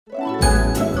Hello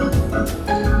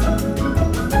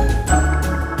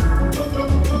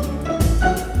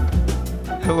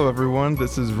everyone,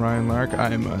 this is Ryan Lark.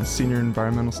 I am a senior in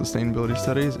environmental sustainability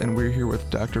studies, and we're here with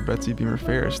Dr. Betsy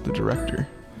Beamer-Ferris, the director.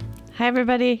 Hi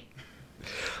everybody.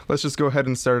 Let's just go ahead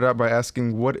and start out by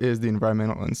asking, what is the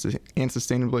environmental and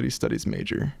sustainability studies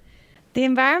major? The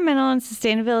environmental and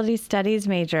sustainability studies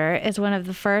major is one of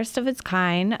the first of its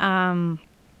kind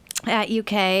at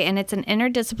UK, and it's an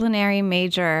interdisciplinary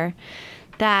major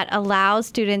that allows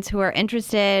students who are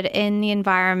interested in the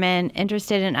environment,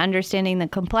 interested in understanding the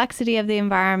complexity of the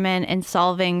environment and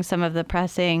solving some of the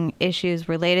pressing issues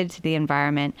related to the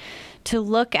environment, to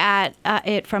look at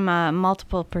it from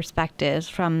multiple perspectives,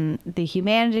 from the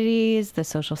humanities, the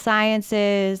social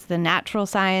sciences, the natural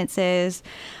sciences,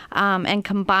 and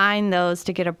combine those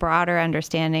to get a broader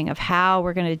understanding of how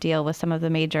we're going to deal with some of the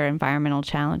major environmental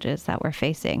challenges that we're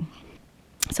facing.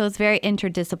 So it's very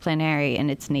interdisciplinary in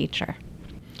its nature.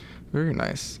 Very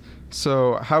nice.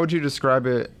 So how would you describe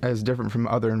it as different from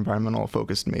other environmental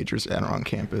focused majors on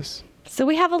campus? So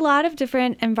we have a lot of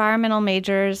different environmental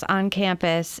majors on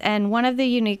campus, and one of the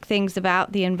unique things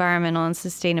about the environmental and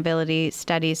sustainability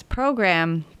studies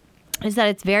program is that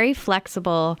it's very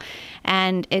flexible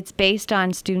and it's based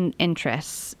on student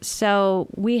interests. So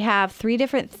we have 3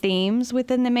 different themes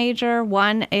within the major.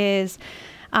 One is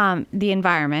the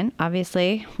environment,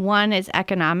 obviously. One is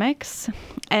economics,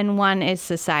 and one is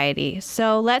society.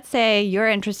 So let's say you're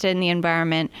interested in the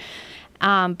environment,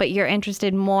 but you're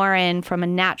interested more in from a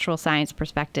natural science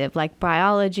perspective, like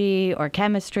biology or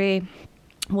chemistry.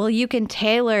 Well, you can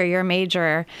tailor your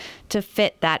major to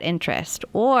fit that interest.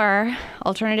 Or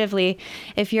alternatively,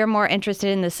 if you're more interested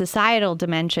in the societal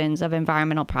dimensions of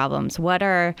environmental problems, what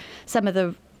are some of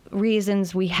the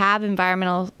reasons we have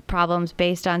environmental problems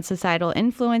based on societal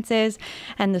influences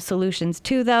and the solutions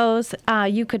to those,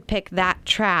 you could pick that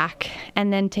track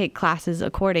and then take classes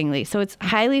accordingly. So it's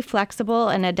highly flexible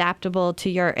and adaptable to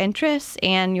your interests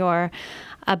and your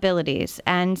abilities.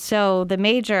 And so the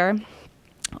major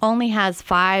only has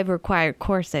 5 required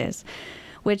courses,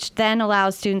 which then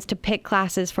allows students to pick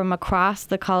classes from across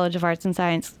the College of Arts and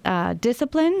Science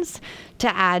disciplines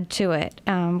to add to it,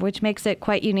 which makes it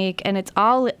quite unique. And it's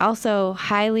also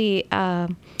highly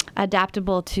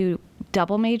adaptable to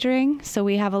double majoring. So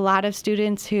we have a lot of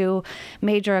students who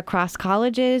major across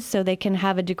colleges so they can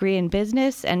have a degree in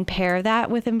business and pair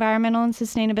that with environmental and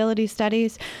sustainability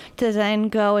studies to then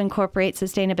go incorporate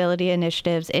sustainability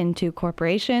initiatives into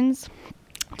corporations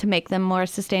to make them more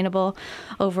sustainable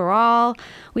overall.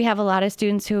 We have a lot of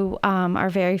students who are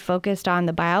very focused on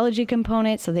the biology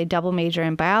component, so they double major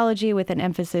in biology with an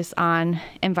emphasis on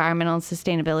environmental and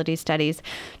sustainability studies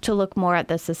to look more at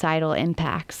the societal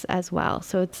impacts as well.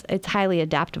 So it's highly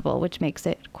adaptable, which makes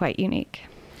it quite unique.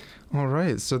 All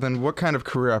right. So then what kind of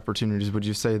career opportunities would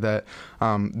you say that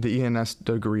the ENS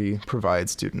degree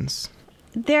provides students?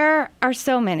 There are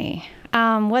so many.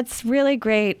 What's really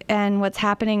great and what's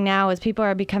happening now is people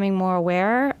are becoming more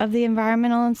aware of the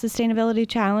environmental and sustainability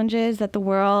challenges that the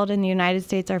world and the United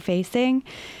States are facing.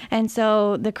 And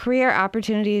so the career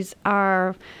opportunities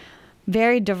are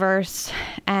very diverse,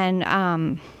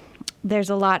 and there's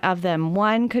a lot of them.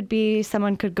 One could be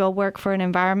someone could go work for an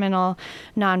environmental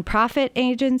nonprofit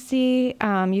agency.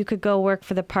 You could go work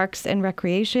for the Parks and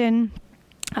Recreation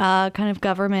kind of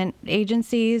government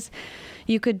agencies.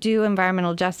 You could do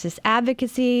environmental justice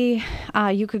advocacy.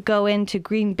 You could go into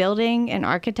green building and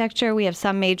architecture. We have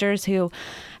some majors who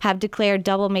have declared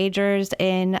double majors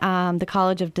in the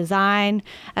College of Design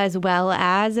as well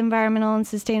as environmental and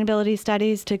sustainability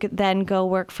studies to then go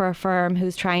work for a firm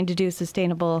who's trying to do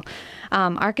sustainable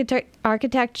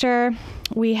architecture.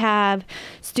 We have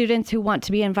students who want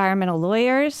to be environmental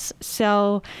lawyers.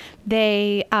 So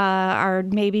they are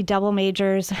maybe double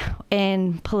majors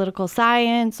in political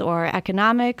science or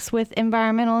economics with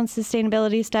environmental and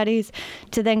sustainability studies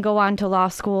to then go on to law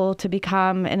school to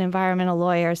become an environmental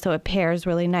lawyer. So it pairs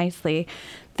really nicely.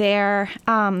 There's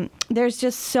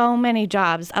just so many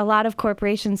jobs. A lot of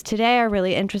corporations today are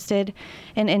really interested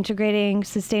in integrating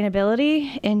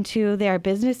sustainability into their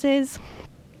businesses.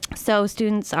 So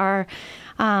students are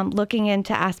looking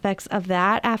into aspects of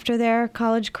that after their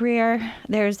college career.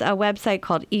 There's a website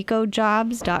called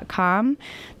ecojobs.com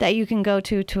that you can go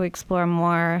to explore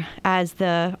more, as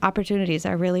the opportunities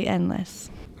are really endless.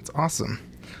 That's awesome.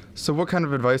 So what kind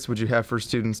of advice would you have for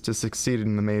students to succeed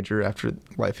in the major after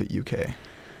life at UK?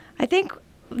 I think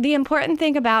The important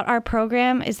thing about our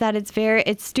program is that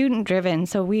it's student driven.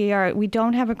 So we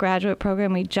don't have a graduate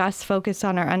program. We just focus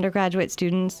on our undergraduate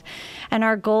students, and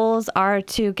our goals are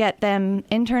to get them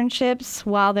internships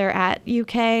while they're at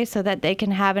UK so that they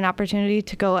can have an opportunity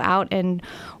to go out and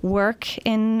work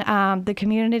in the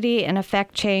community and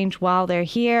affect change while they're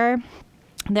here.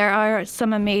 There are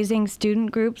some amazing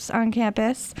student groups on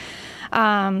campus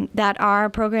that our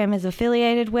program is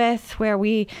affiliated with, where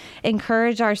we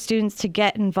encourage our students to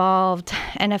get involved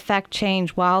and affect change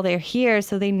while they're here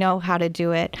so they know how to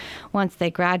do it once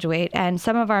they graduate. And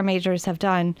some of our majors have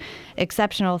done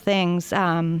exceptional things,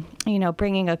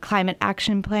 bringing a climate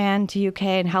action plan to UK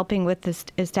and helping with the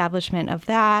establishment of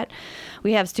that.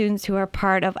 We have students who are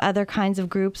part of other kinds of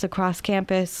groups across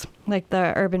campus, like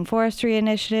the Urban Forestry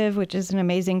Initiative, which is an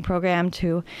amazing program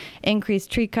to increase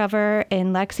tree cover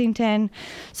in Lexington.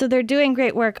 So they're doing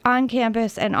great work on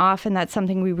campus and off, and that's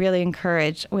something we really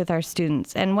encourage with our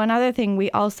students. And one other thing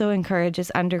we also encourage is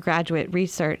undergraduate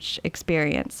research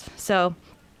experience. So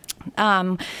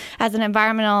as an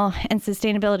environmental and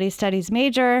sustainability studies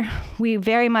major, we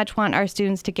very much want our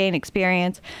students to gain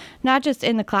experience, not just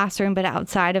in the classroom, but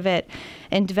outside of it,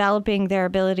 in developing their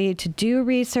ability to do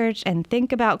research and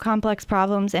think about complex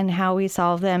problems and how we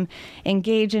solve them,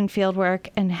 engage in fieldwork,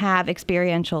 and have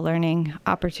experiential learning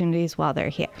opportunities while they're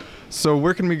here. So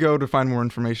where can we go to find more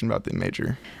information about the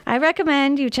major? I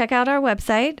recommend you check out our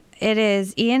website. It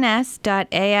is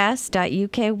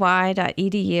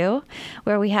ens.as.uky.edu,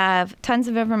 where we have tons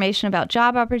of information about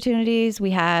job opportunities.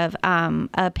 We have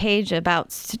a page about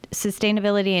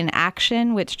sustainability in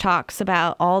action, which talks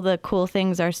about all the cool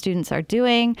things our students are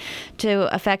doing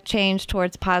to affect change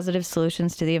towards positive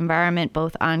solutions to the environment,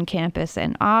 both on campus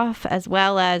and off, as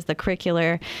well as the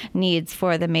curricular needs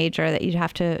for the major that you'd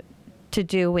have to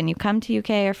do when you come to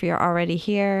UK or if you're already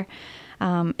here.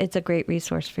 It's a great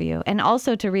resource for you. And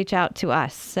also to reach out to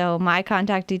us. So my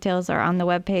contact details are on the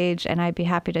webpage, and I'd be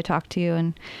happy to talk to you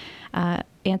and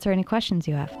answer any questions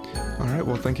you have. All right.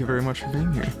 Well, thank you very much for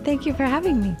being here. Thank you for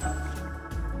having me.